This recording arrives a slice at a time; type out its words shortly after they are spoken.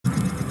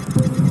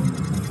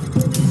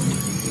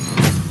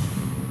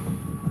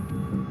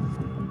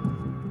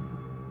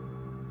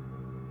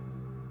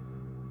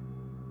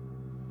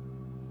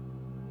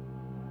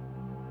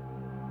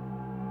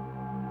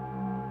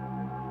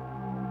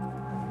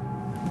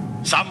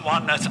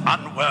Someone as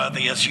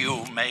unworthy as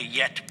you may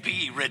yet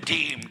be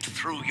redeemed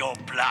through your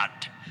blood.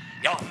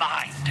 Your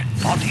mind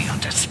and body are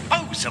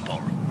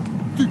disposable.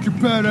 Think you're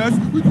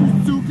badass with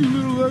your silky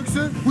little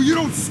accent? Well, you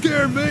don't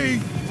scare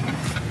me!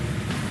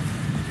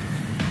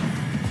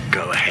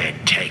 Go ahead,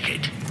 take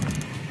it.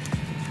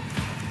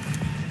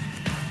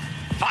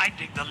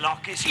 Finding the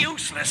lock is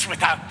useless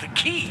without the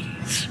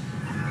keys.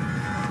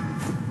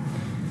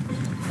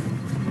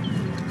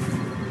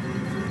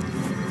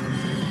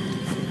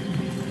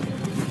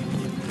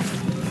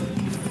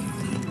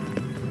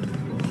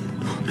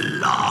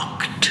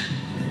 Locked.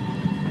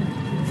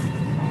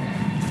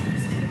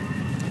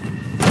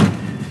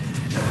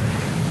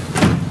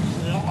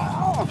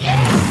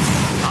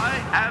 I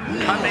am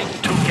coming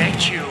to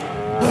get you.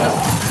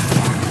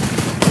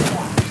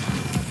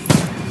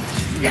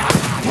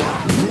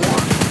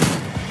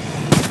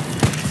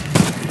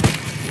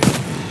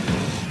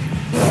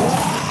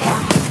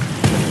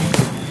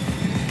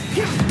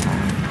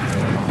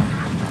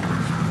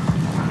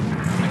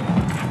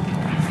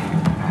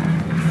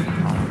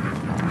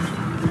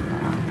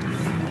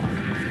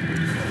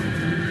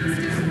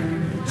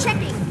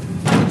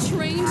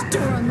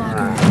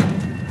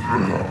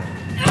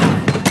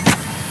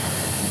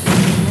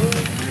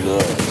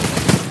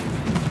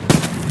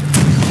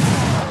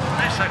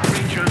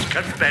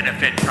 Can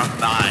benefit from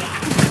my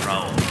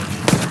control.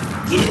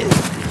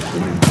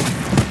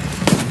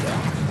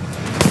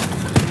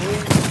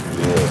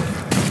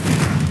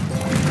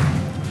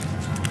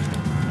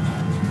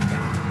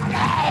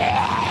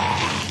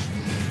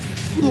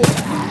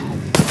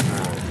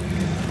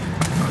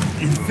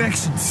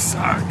 Infection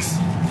sucks.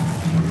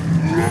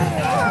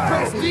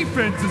 Best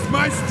defense is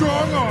my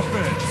strong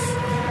offense.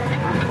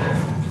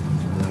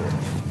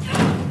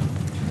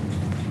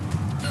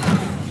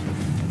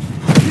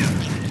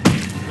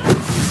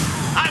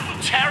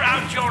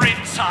 Your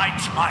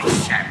insides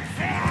myself.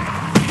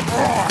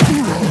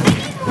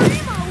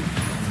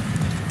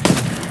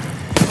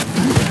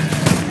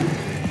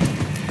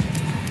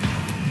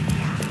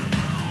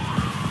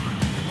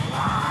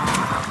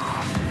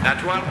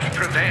 That won't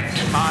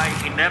prevent my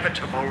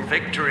inevitable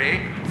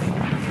victory.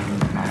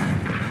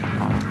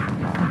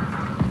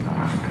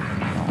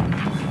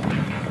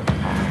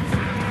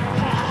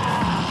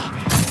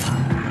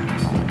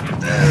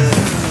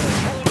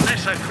 All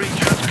lesser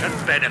creatures can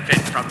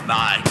benefit from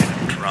my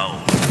control.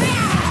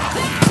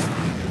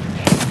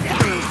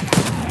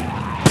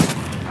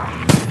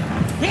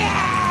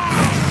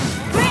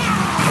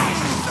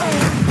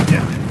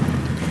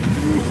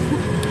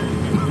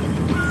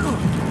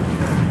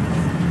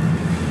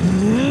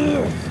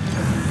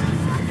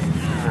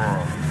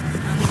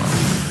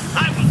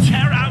 I will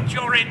tear out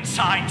your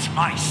insides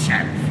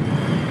myself.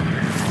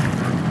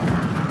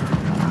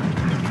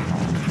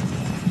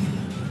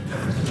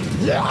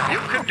 You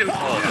can do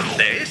more than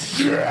this.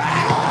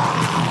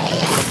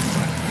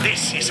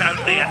 This is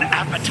only an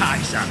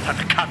appetizer for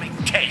the coming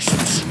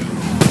tests.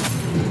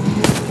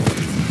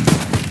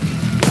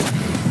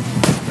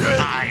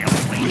 I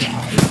await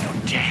your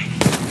death.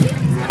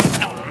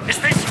 Is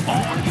this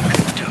all you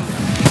can do?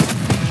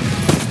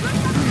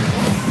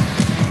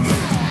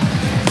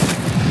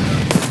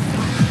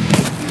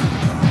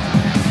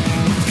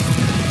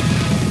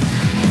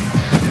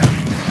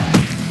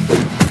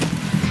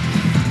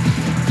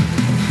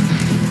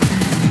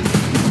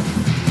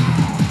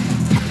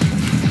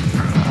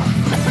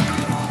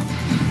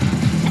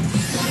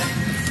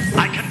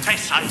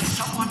 I'm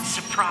somewhat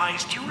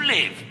surprised you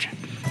lived.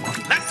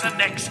 Let the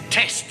next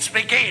tests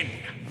begin.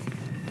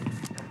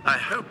 I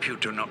hope you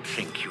do not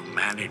think you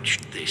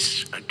managed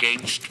this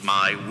against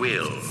my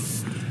will.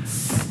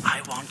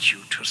 I want you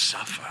to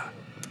suffer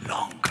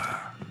longer.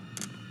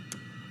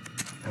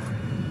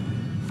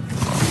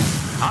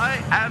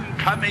 I am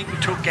coming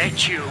to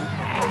get you.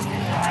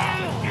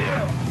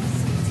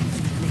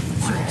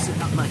 It's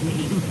not my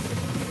name.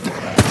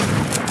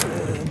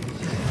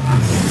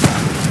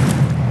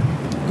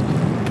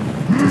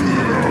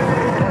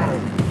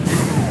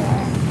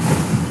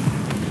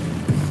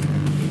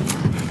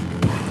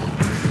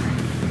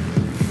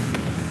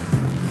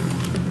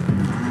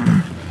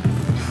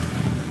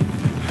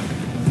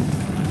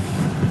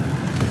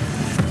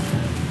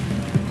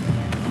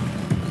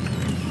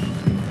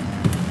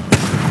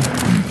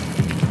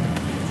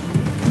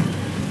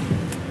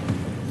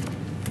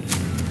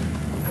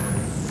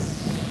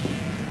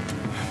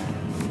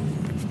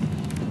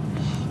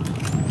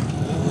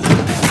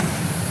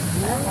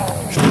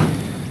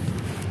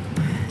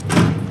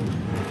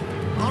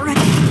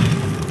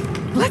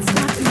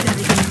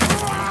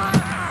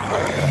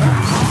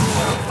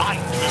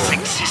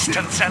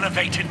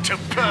 Elevated to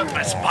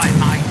purpose by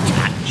my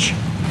touch.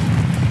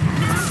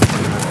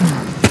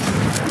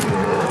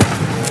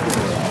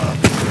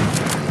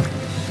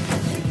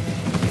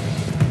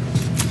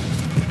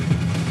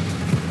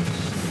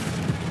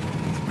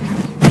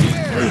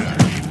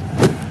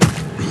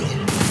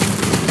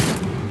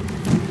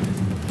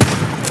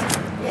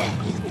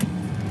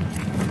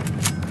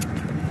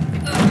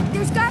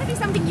 There's gotta be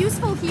something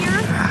useful here.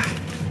 I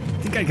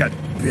think I got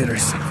bit or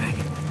something.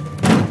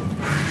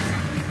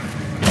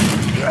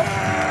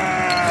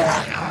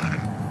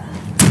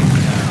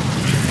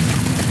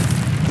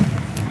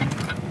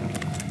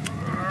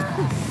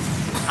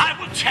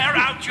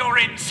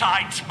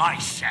 besides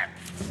myself.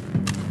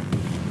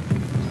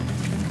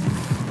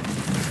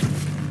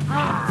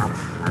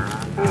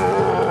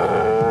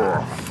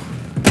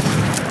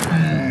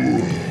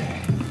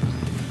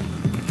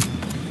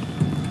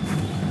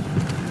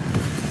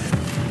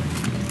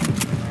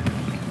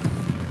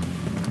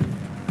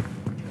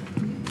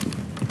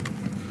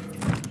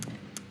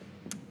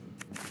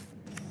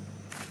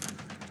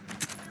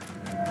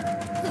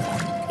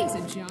 Piece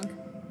of junk.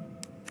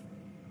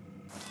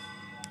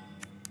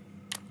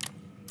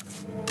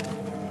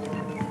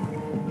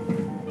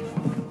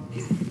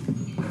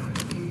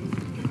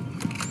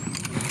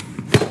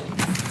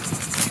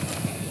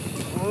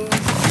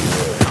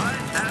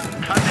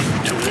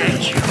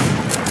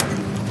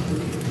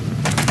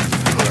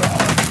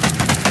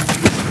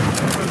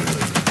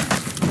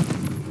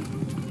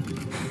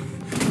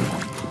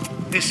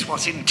 This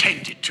was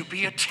intended to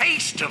be a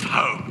taste of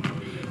hope,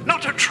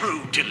 not a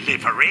true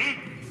delivery.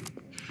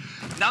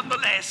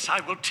 Nonetheless, I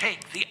will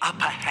take the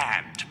upper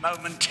hand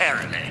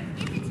momentarily.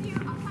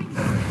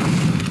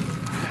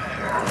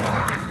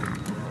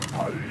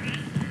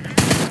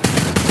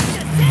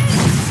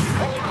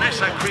 All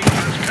lesser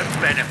creatures can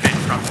benefit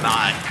from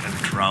my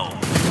control.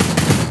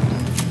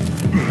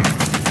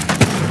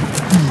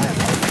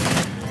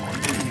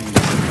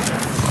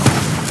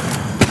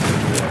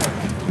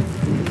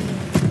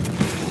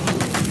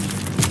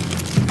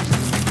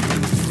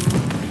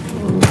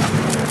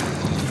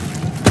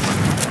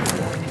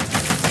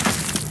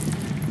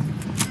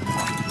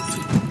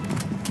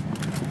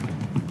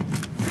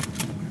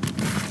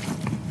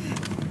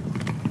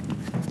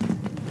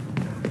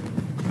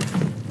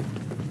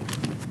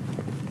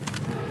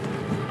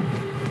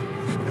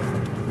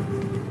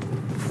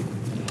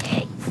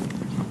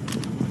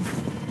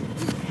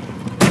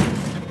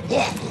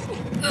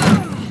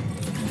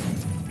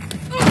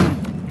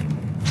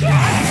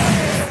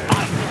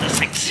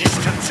 Mindless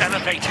existence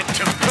elevated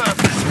to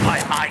purpose by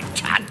my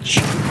touch.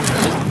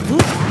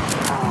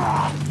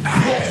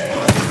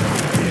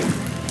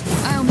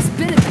 I almost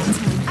bit it that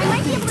time. I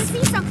might be able to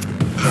see something.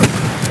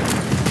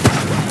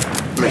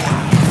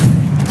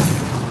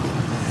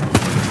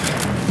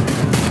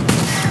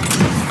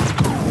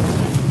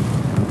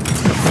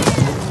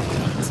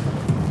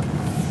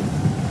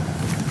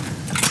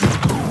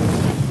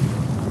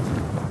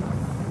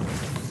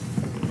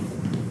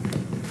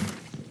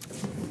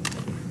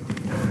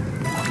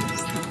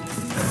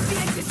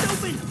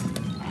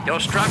 Your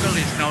struggle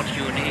is not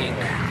unique,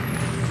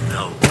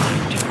 though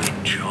I do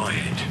enjoy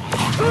it.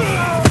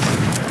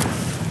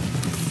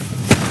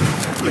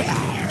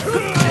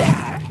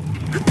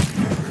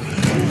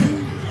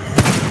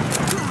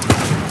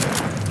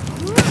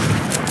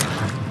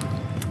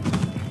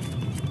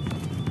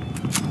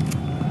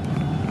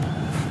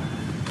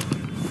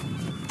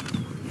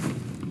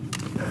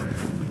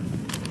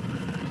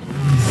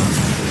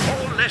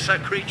 All lesser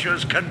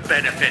creatures can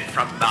benefit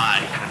from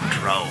my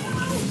control.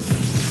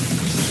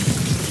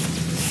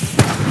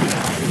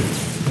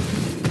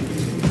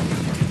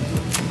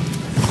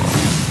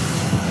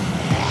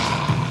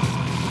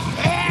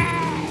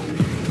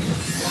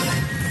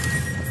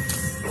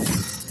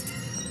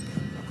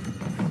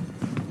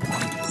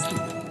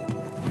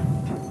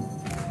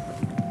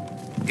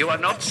 You are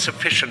not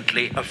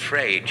sufficiently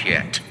afraid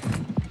yet.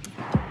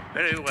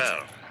 Very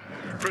well.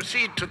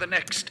 Proceed to the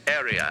next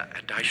area,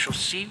 and I shall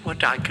see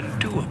what I can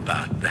do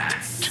about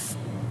that.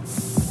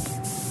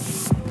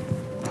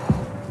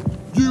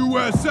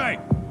 USA!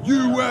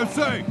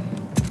 USA!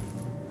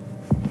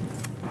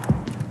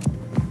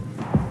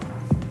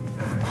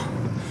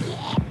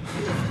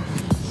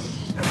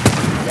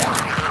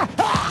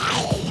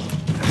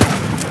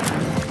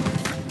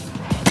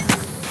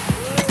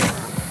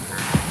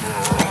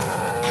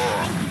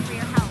 For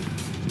your help.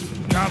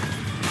 Come.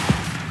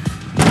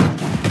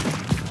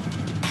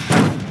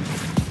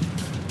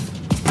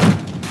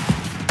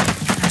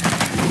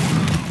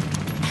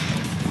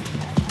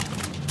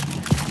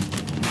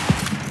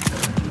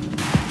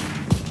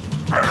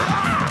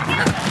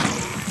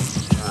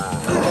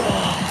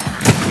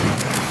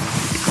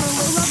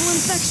 Low-level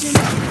infection.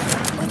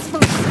 Let's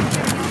focus.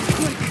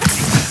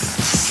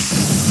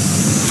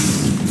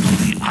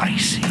 The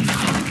icy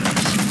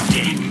hunger's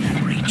death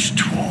reach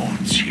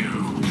towards you.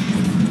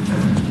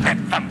 Let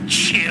them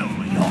chill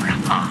your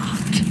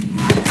heart.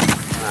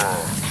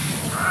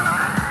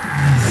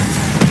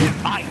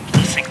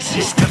 Mindless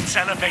existence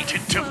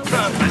elevated to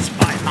purpose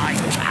by my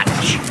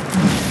touch.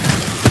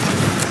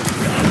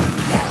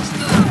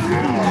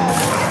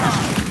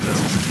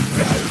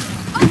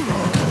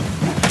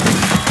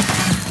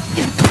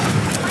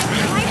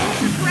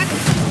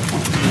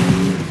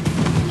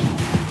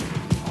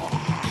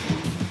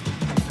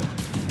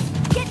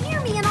 Get near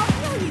me and I'll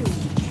heal you.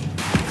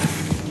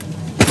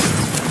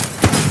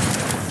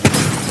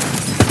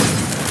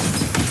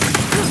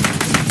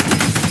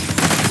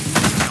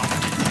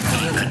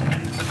 Even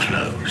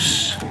close.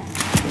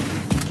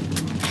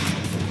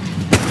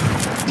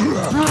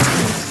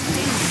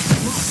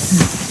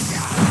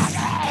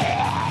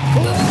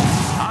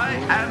 I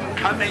am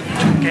coming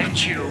to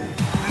get you.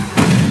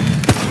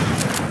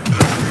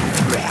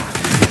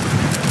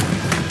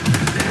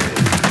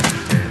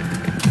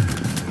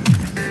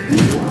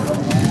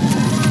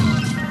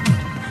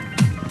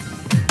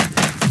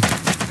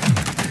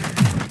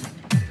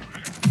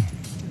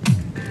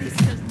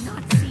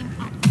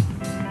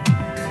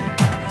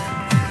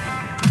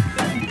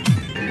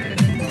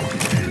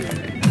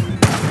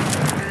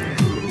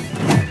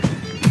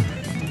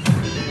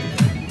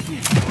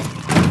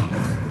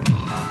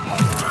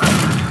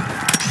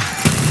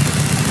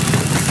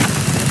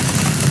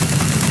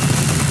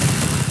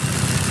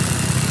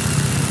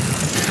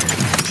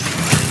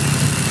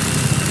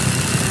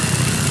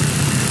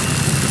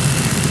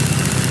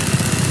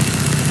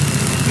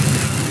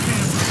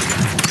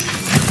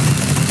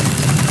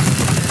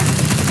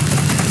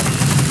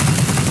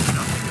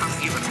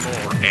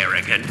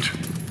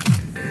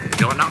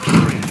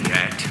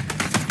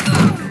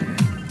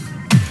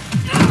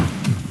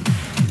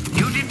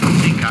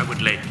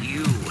 not let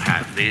you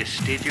have this,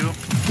 did you?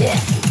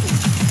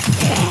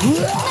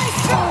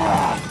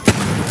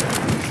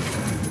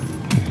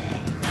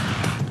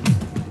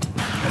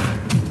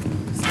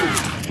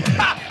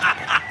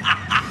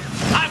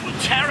 I will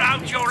tear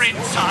out your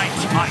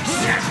insides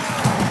myself.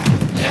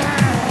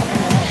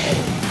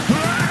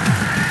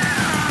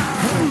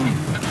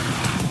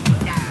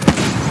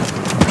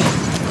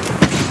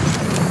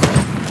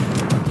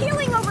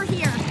 Healing over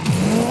here.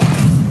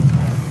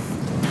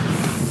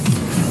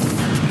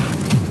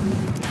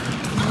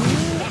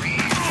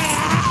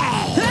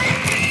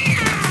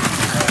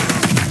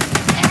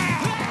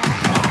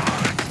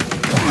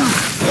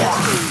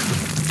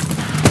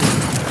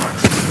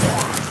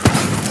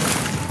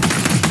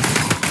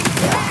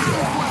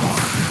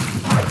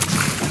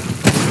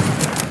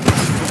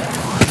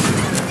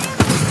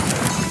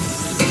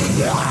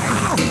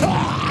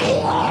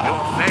 Your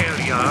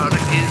failure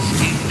is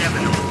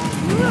inevitable.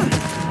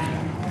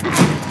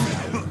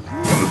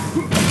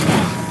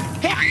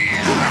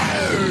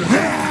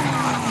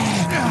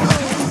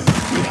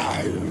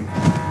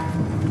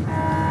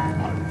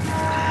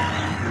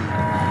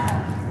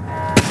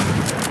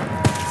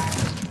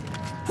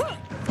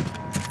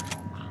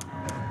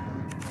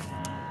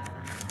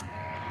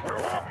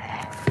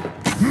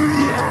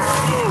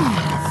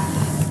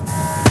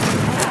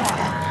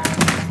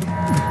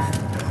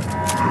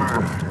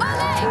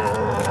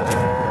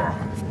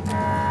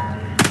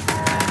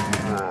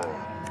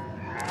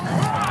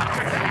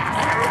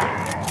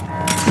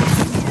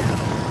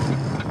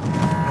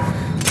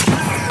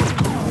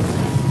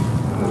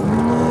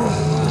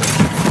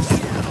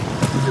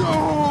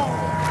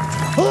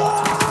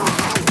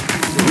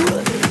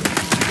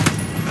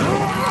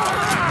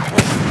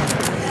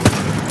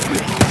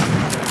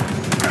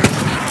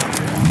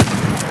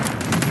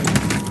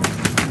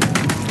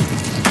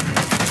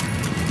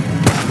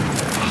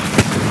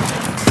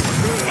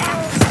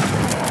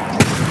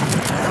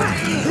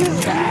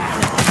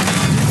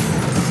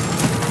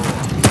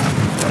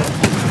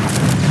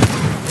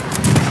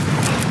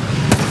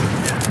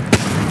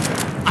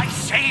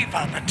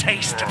 The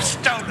taste of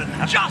stolen,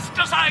 just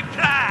as I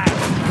planned.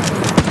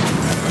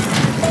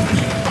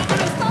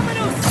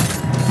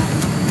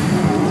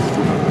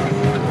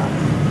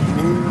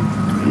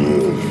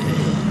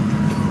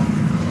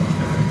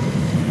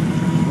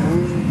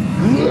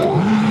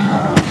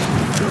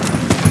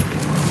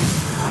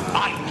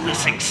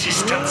 Mindless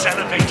existence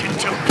elevated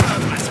to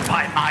purpose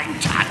by my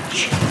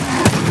touch.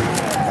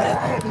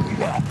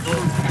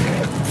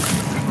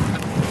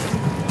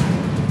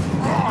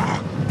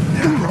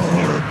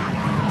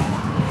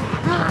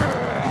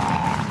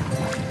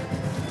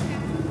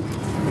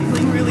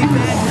 Feeling really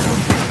bad now.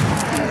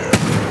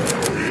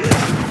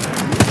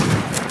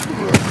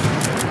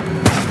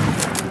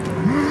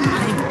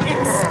 I'm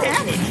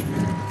ecstatic.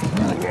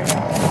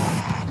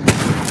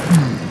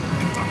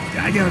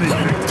 I got it.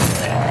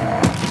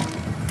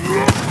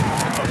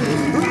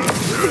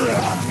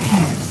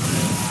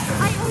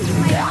 I owe you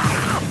my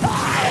life.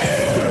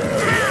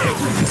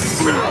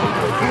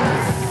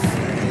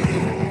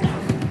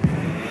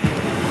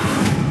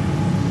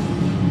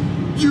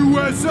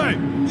 USA!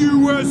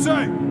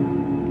 USA!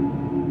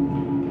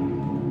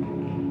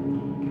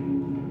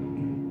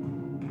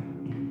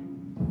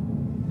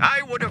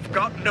 I would have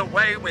gotten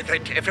away with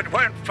it if it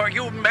weren't for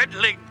you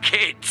meddling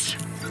kids.